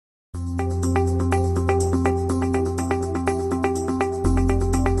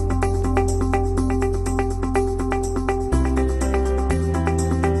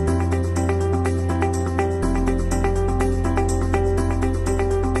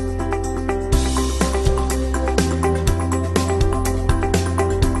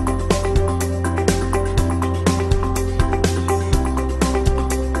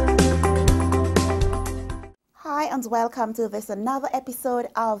welcome to this another episode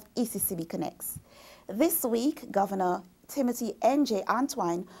of ECCB Connects. This week, Governor Timothy N.J.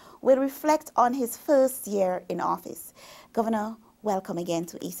 Antoine will reflect on his first year in office. Governor, welcome again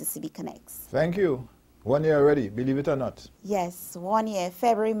to ECCB Connects. Thank you. 1 year already, believe it or not. Yes, 1 year.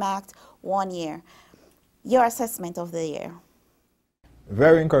 February marked 1 year. Your assessment of the year?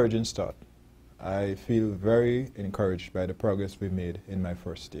 Very encouraging start. I feel very encouraged by the progress we made in my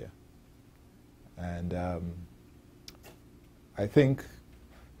first year. And I think,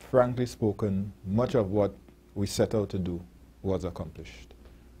 frankly spoken, much of what we set out to do was accomplished.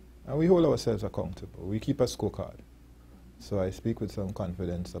 And we hold ourselves accountable. We keep a scorecard. So I speak with some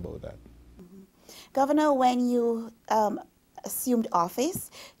confidence about that. Governor, when you assumed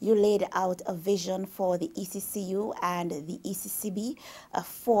office, you laid out a vision for the ECCU and the ECCB, a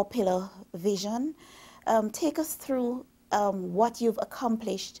four-pillar vision. Take us through what you've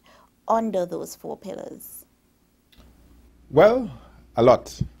accomplished under those four pillars. Well, a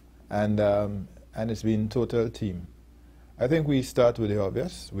lot, and it's been total team. I think we start with the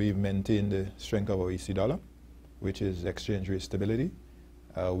obvious. We've maintained the strength of our EC dollar, which is exchange rate stability.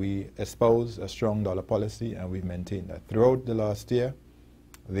 We espouse a strong dollar policy, and we've maintained that. Throughout the last year,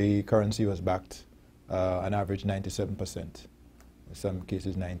 the currency was backed on average 97%. In some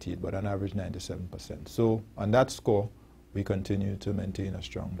cases 98%, but on average 97%. So on that score, we continue to maintain a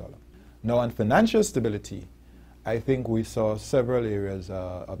strong dollar. Now on financial stability, I think we saw several areas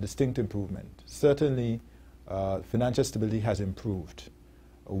of distinct improvement. Certainly, financial stability has improved.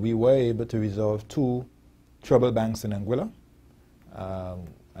 We were able to resolve two troubled banks in Anguilla.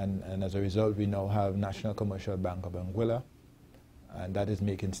 And as a result, we now have National Commercial Bank of Anguilla, and that is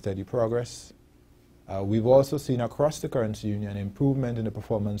making steady progress. We've also seen across the currency union improvement in the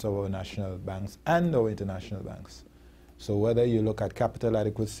performance of our national banks and our international banks. So whether you look at capital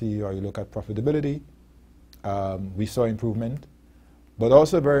adequacy or you look at profitability, we saw improvement. But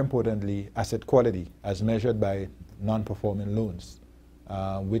also, very importantly, asset quality as measured by non-performing loans,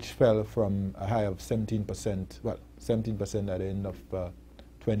 which fell from a high of 17%, well, 17% at the end of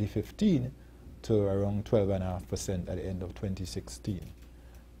 2015 to around 12.5% at the end of 2016.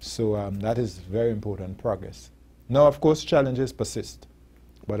 So that is very important progress. Now, of course, challenges persist.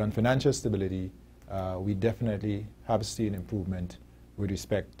 But on financial stability, we definitely have seen improvement with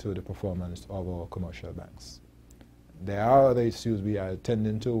respect to the performance of our commercial banks. There are other issues we are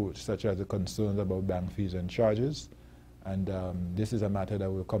attending to, such as the concerns about bank fees and charges. And this is a matter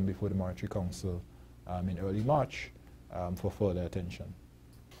that will come before the Monetary Council in early March for further attention.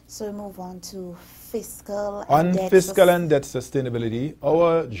 So we move on to fiscal and on debt. Fiscal and debt sustainability,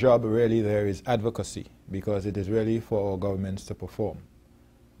 our job really there is advocacy, because it is really for our governments to perform.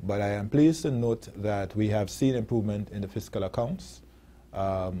 But I am pleased to note that we have seen improvement in the fiscal accounts.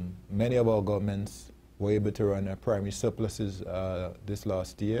 Many of our governments were able to run primary surpluses this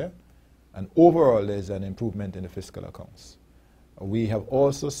last year. And overall, there's an improvement in the fiscal accounts. We have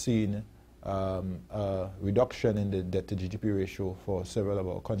also seen a reduction in the debt-to-GDP ratio for several of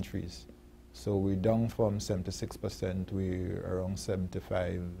our countries. So we're down from 76%, we're around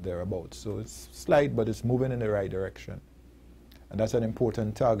 75%, thereabouts. So it's slight, but it's moving in the right direction. And that's an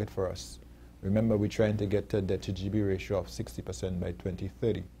important target for us. Remember, we're trying to get to a debt-to-GDP ratio of 60% by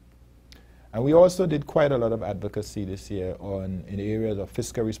 2030. And we also did quite a lot of advocacy this year in the areas of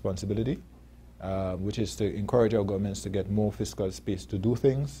fiscal responsibility, which is to encourage our governments to get more fiscal space to do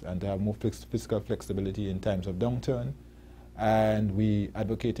things and to have more fiscal flexibility in times of downturn. And we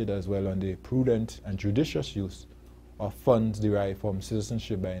advocated as well on the prudent and judicious use of funds derived from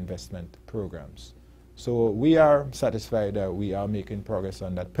citizenship by investment programs. So we are satisfied that we are making progress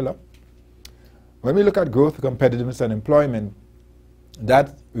on that pillar. When we look at growth, competitiveness, and employment,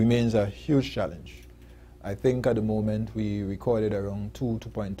 that remains a huge challenge. I think at the moment we recorded around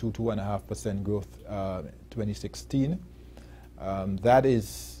 2.5% growth in 2016. That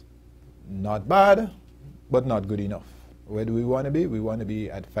is not bad, but not good enough. Where do we want to be? We want to be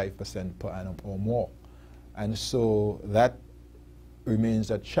at 5% per annum or more. And so that remains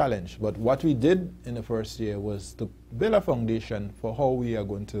a challenge. But what we did in the first year was to build a foundation for how we are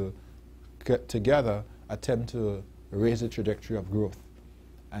going to together attempt to raise the trajectory of growth.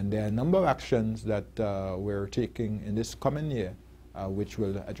 And there are a number of actions that we're taking in this coming year which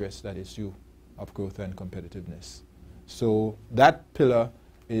will address that issue of growth and competitiveness. So that pillar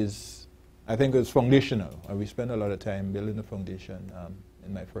is, I think, is foundational. We spent a lot of time building the foundation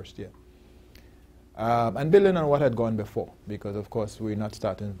in my first year. And building on what had gone before, because of course we're not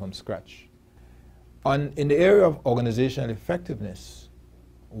starting from scratch. In the area of organizational effectiveness,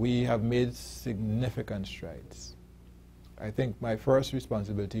 we have made significant strides. I think my first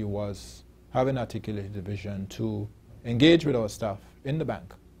responsibility was having articulated the vision to engage with our staff in the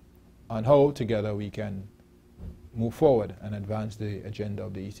bank on how together we can move forward and advance the agenda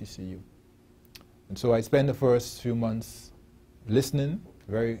of the ECCU. And so I spent the first few months listening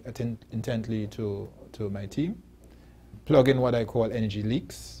very intently to my team, plug in what I call energy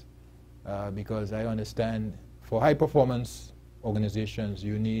leaks, because I understand for high performance organizations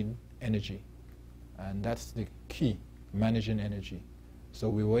you need energy, and that's the key, managing energy. So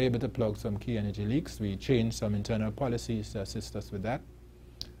we were able to plug some key energy leaks. We changed some internal policies to assist us with that.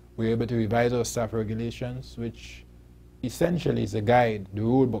 We were able to revise our staff regulations, which essentially is a guide, the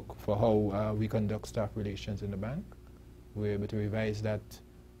rule book for how we conduct staff relations in the bank. We were able to revise that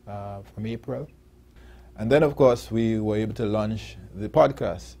from April. And then, of course, we were able to launch the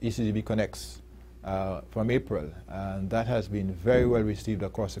podcast, ECCB Connects, from April. And that has been very well received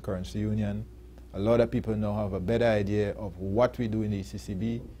across the currency union. A lot of people now have a better idea of what we do in the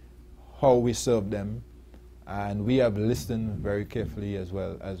ECCB, how we serve them, and we have listened very carefully as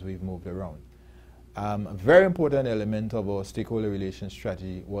well as we've moved around. A very important element of our stakeholder relations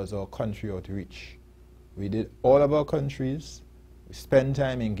strategy was our country outreach. We did all of our countries. We spent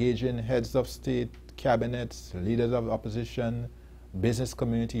time engaging heads of state, cabinets, leaders of opposition, business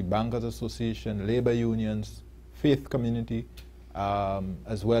community, bankers association, labor unions, faith community,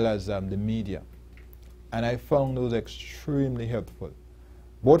 as well as the media. And I found those extremely helpful,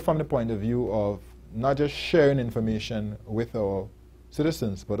 both from the point of view of not just sharing information with our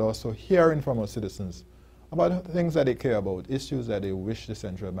citizens, but also hearing from our citizens about things that they care about, issues that they wish the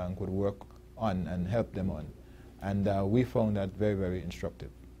central bank would work on and help them on. And we found that very, very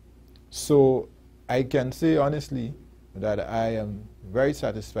instructive. So I can say honestly that I am very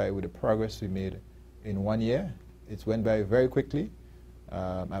satisfied with the progress we made in 1 year. It went by very quickly.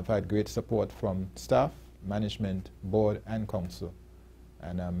 I've had great support from staff, management, board, and council,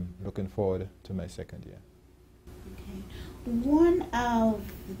 and I'm looking forward to my second year. Okay. One of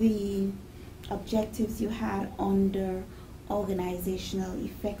the objectives you had under organizational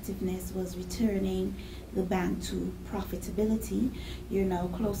effectiveness was returning the bank to profitability. You're now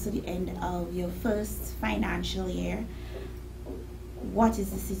close to the end of your first financial year. What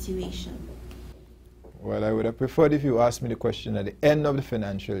is the situation? Well, I would have preferred if you asked me the question at the end of the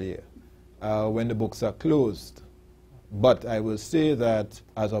financial year, when the books are closed. But I will say that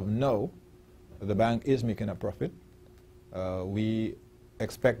as of now, the bank is making a profit. We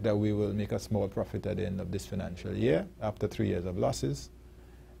expect that we will make a small profit at the end of this financial year after 3 years of losses.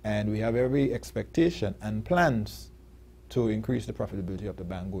 And we have every expectation and plans to increase the profitability of the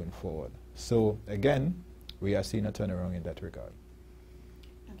bank going forward. So again, we are seeing a turnaround in that regard.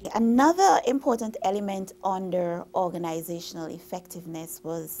 Another important element under organizational effectiveness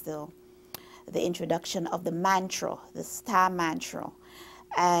was the introduction of the mantra, the STAR mantra.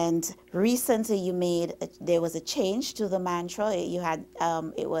 And recently there was a change to the mantra. You had,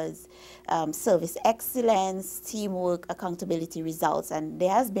 it was service excellence, teamwork, accountability, results, and there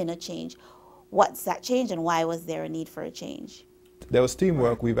has been a change. What's that change and why was there a need for a change? There was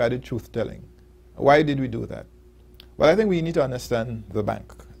teamwork, we've added truth telling. Why did we do that? Well, I think we need to understand the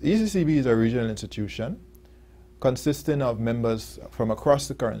bank. The ECCB is a regional institution consisting of members from across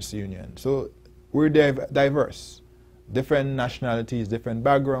the currency union. So we're diverse, different nationalities, different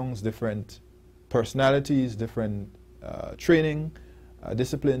backgrounds, different personalities, different training,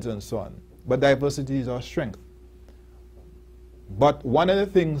 disciplines, and so on. But diversity is our strength. But one of the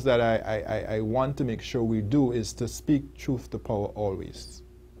things that I want to make sure we do is to speak truth to power always.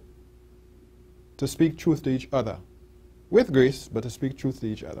 To speak truth to each other. With grace, but to speak truth to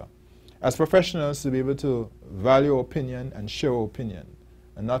each other. As professionals, to be able to value opinion and share opinion,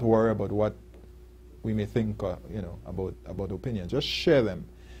 and not worry about what we may think, about opinions. Just share them,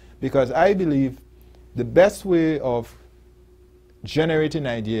 because I believe the best way of generating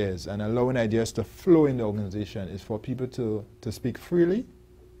ideas and allowing ideas to flow in the organization is for people to speak freely,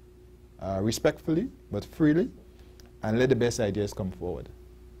 respectfully, but freely, and let the best ideas come forward.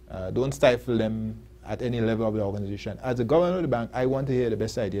 Don't stifle them at any level of the organization. As the governor of the bank, I want to hear the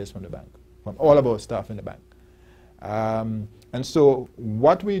best ideas from the bank, from all of our staff in the bank. And so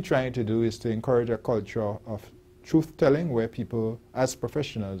what we're trying to do is to encourage a culture of truth-telling where people, as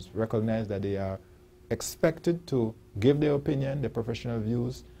professionals, recognize that they are expected to give their opinion, their professional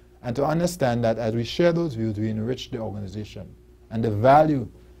views, and to understand that as we share those views, we enrich the organization and the value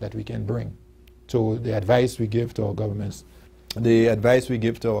that we can bring to the advice we give to our governments, the advice we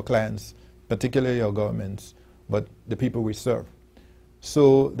give to our clients, particularly our governments, but the people we serve.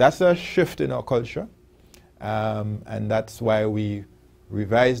 So that's a shift in our culture, and that's why we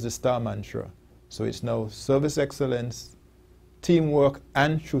revised the STAR mantra. So it's now service excellence, teamwork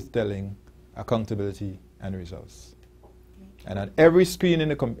and truth-telling, accountability and results. And on every screen in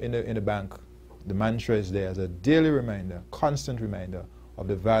the bank, the mantra is there as a daily reminder, constant reminder of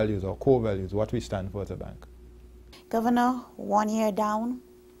the values or core values, what we stand for as a bank. Governor, 1 year down,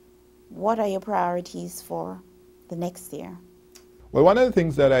 what are your priorities for the next year? Well, one of the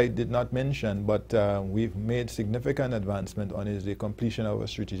things that I did not mention, but we've made significant advancement on, is the completion of a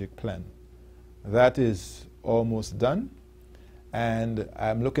strategic plan. That is almost done, and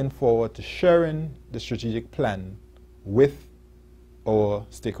I'm looking forward to sharing the strategic plan with our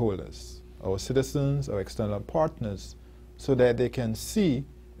stakeholders, our citizens, our external partners, so that they can see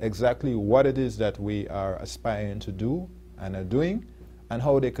exactly what it is that we are aspiring to do and are doing, and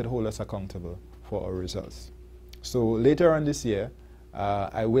how they could hold us accountable for our results. So later on this year,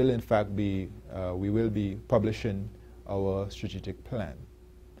 I will in fact be, we will be publishing our strategic plan.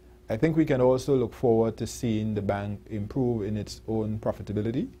 I think we can also look forward to seeing the bank improve in its own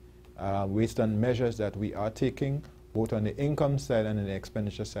profitability based on measures that we are taking both on the income side and on the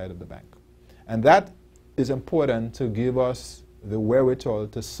expenditure side of the bank. And that is important to give us the wherewithal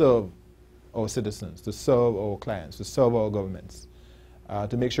to serve our citizens, to serve our clients, to serve our governments,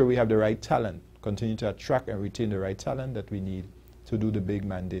 to make sure we have the right talent, continue to attract and retain the right talent that we need to do the big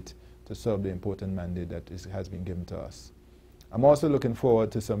mandate, to serve the important mandate that has been given to us. I'm also looking forward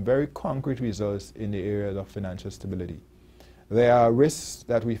to some very concrete results in the area of financial stability. There are risks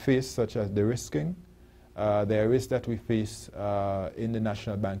that we face, such as de-risking. There are risks that we face in the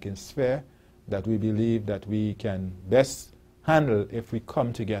national banking sphere that we believe that we can best handle if we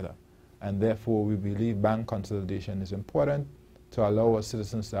come together. And therefore, we believe bank consolidation is important to allow our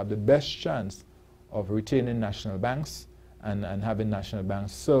citizens to have the best chance of retaining national banks and having national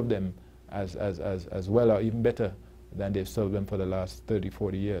banks serve them as well or even better than they've served them for the last 30,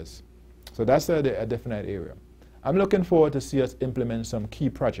 40 years. So that's a definite area. I'm looking forward to see us implement some key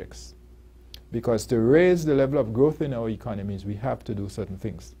projects, because to raise the level of growth in our economies, we have to do certain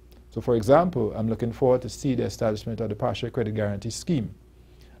things. So for example, I'm looking forward to see the establishment of the Partial Credit Guarantee Scheme.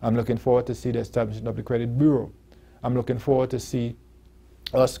 I'm looking forward to see the establishment of the Credit Bureau. I'm looking forward to see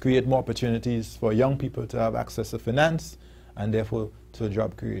us create more opportunities for young people to have access to finance and therefore to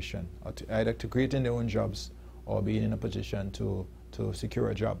job creation, or to either to creating their own jobs or being in a position to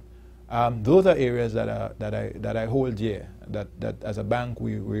secure a job. Those are areas that I hold dear, that as a bank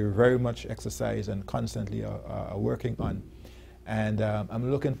we very much exercise and constantly are working on. And I'm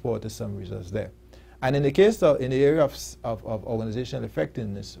looking forward to some results there. And in the case of, in the area of organizational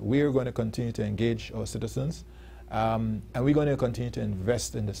effectiveness, we're going to continue to engage our citizens, and we're going to continue to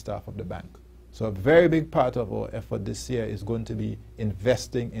invest in the staff of the bank. So a very big part of our effort this year is going to be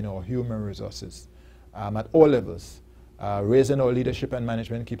investing in our human resources at all levels, raising our leadership and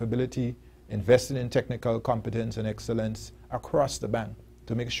management capability, investing in technical competence and excellence across the bank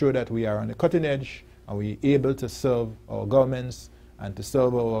to make sure that we are on the cutting edge and we're able to serve our governments and to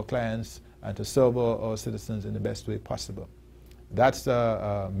serve our clients and to serve our citizens in the best way possible. That's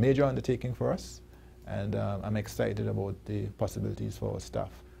a major undertaking for us, and I'm excited about the possibilities for our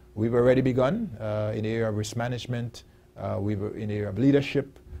staff. We've already begun in the area of risk management, in the area of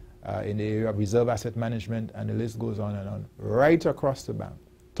leadership, in the area of reserve asset management, and the list goes on and on. Right across the bank,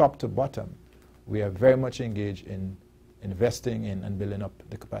 top to bottom, we are very much engaged in investing in and building up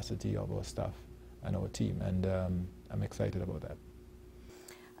the capacity of our staff and our team, and I'm excited about that.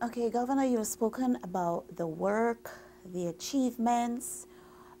 Okay, Governor, you've spoken about the work, the achievements,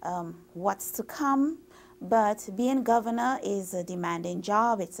 what's to come, but being governor is a demanding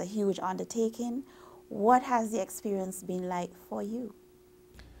job. It's a huge undertaking. What has the experience been like for you?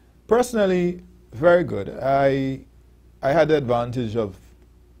 Personally, very good. I had the advantage of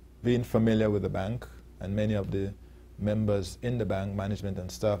being familiar with the bank and many of the members in the bank, management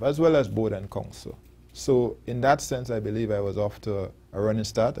and staff, as well as board and council. So in that sense, I believe I was off to a running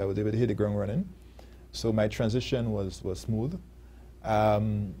start. I was able to hit the ground running. So my transition was smooth. I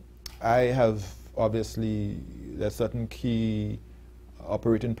have obviously, there's certain key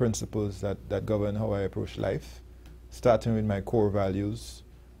operating principles that govern how I approach life, starting with my core values,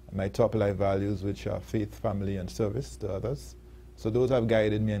 my top life values, which are faith, family, and service to others. So those have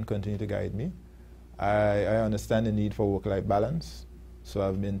guided me and continue to guide me. I understand the need for work-life balance. So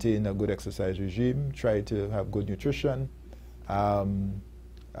I've maintained a good exercise regime, tried to have good nutrition,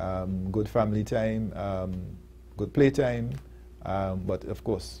 good family time, good playtime, but of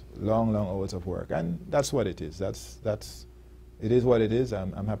course, long hours of work. And that's what it is. It is what it is.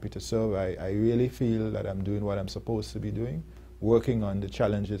 I'm happy to serve. I really feel that I'm doing what I'm supposed to be doing, working on the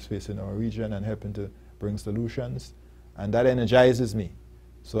challenges facing our region and helping to bring solutions. And that energizes me.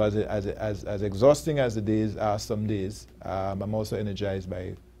 So as exhausting as the days are some days, I'm also energized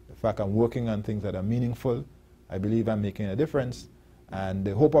by the fact I'm working on things that are meaningful I believe I'm making a difference, and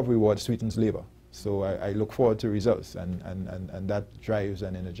the hope of reward sweetens labor. So I look forward to results, and that drives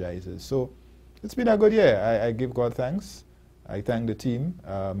and energizes. So it's been a good year. I give God thanks. I thank the team,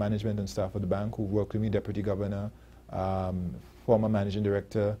 management and staff of the bank who worked with me, Deputy Governor, former Managing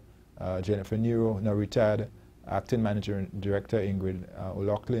Director Jennifer Nero, now retired, Acting Manager and Director Ingrid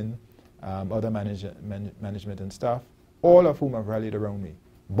O'Loughlin, other management and staff, all of whom have rallied around me,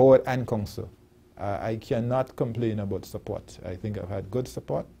 board and council. I cannot complain about support. I think I've had good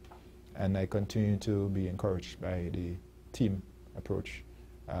support, and I continue to be encouraged by the team approach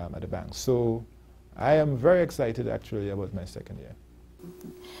at the bank. So I am very excited actually about my second year.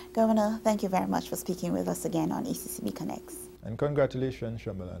 Governor, thank you very much for speaking with us again on ECCB Connects. And congratulations,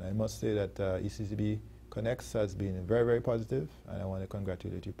 Shambhalan. I must say that ECCB Connects has been very, very positive, and I want to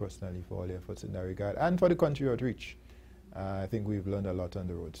congratulate you personally for all your efforts in that regard and for the country outreach. I think we've learned a lot on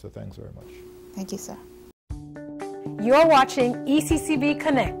the road, so thanks very much. Thank you, sir. You're watching ECCB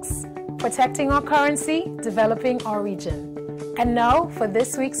Connects, protecting our currency, developing our region. And now for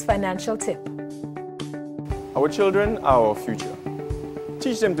this week's financial tip. Our children are our future.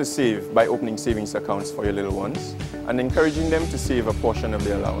 Teach them to save by opening savings accounts for your little ones and encouraging them to save a portion of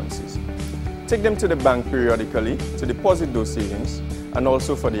their allowances. Take them to the bank periodically to deposit those savings and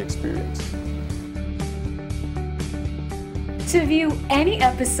also for the experience. To view any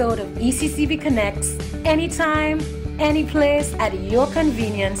episode of ECCB Connects, anytime, any place, at your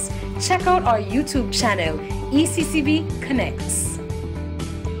convenience, check out our YouTube channel, ECCB Connects.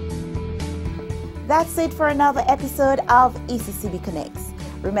 That's it for another episode of ECCB Connects.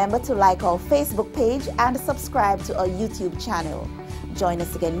 Remember to like our Facebook page and subscribe to our YouTube channel. Join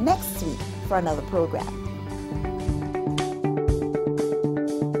us again next week for another program.